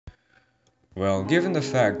Well, given the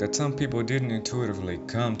fact that some people didn't intuitively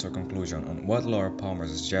come to a conclusion on what Laura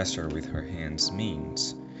Palmer's gesture with her hands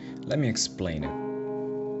means, let me explain it.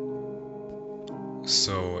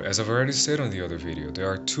 So, as I've already said on the other video, there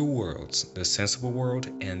are two worlds, the sensible world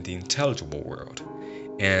and the intelligible world.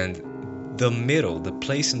 And the middle, the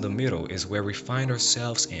place in the middle, is where we find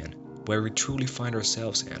ourselves in, where we truly find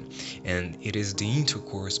ourselves in. And it is the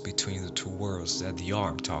intercourse between the two worlds that the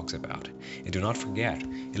arm talks about. And do not forget,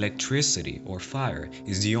 electricity or fire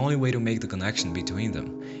is the only way to make the connection between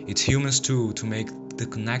them. It's humans too to make the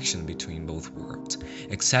connection between both worlds,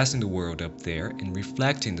 accessing the world up there and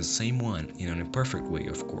reflecting the same one in an imperfect way,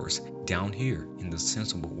 of course, down here in the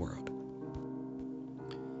sensible world.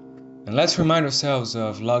 And let's remind ourselves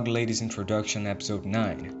of Log Lady's introduction, episode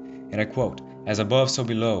 9. And I quote, "As above, so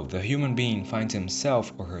below, the human being finds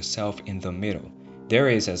himself or herself in the middle. There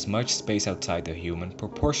is as much space outside the human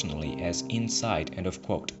proportionally as inside," end of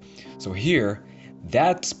quote. So here,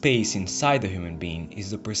 that space inside the human being is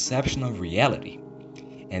the perception of reality.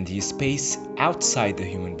 And the space outside the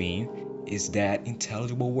human being is that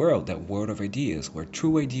intelligible world, that world of ideas, where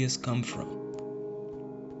true ideas come from.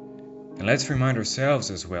 And let's remind ourselves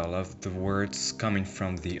as well of the words coming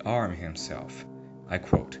from the arm himself. I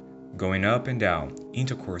quote, "Going up and down,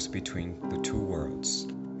 intercourse between the two worlds,"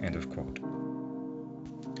 end of quote.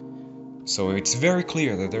 So it's very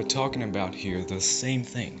clear that they're talking about here the same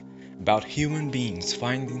thing, about human beings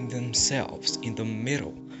finding themselves in the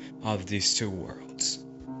middle of these two worlds.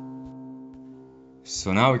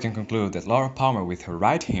 So now we can conclude that Laura Palmer with her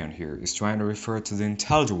right hand here is trying to refer to the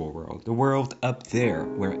intelligible world, the world up there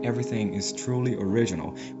where everything is truly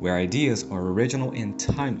original, where ideas are original and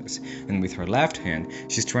timeless. And with her left hand,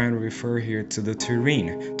 she's trying to refer here to the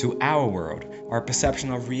terrene, to our world, our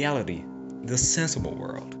perception of reality, the sensible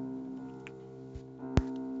world.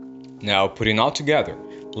 Now, putting all together,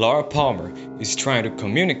 Laura Palmer is trying to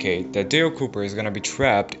communicate that Dale Cooper is going to be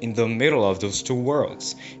trapped in the middle of those two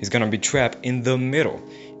worlds. He's going to be trapped in the middle.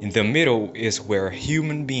 In the middle is where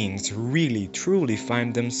human beings really, truly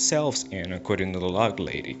find themselves in, according to the Log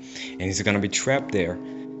Lady. And he's going to be trapped there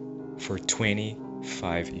for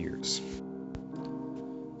 25 years.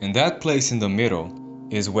 And that place in the middle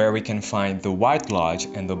is where we can find the White Lodge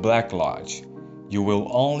and the Black Lodge. You will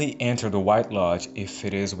only enter the White Lodge if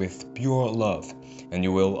it is with pure love, and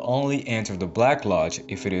you will only enter the Black Lodge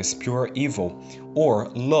if it is pure evil or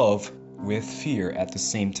love with fear at the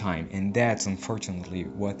same time. And that's unfortunately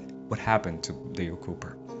what happened to Dale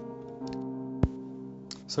Cooper.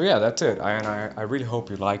 So yeah, that's it. I really hope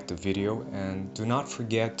you liked the video, and do not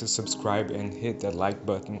forget to subscribe and hit that like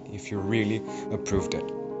button if you really approved it.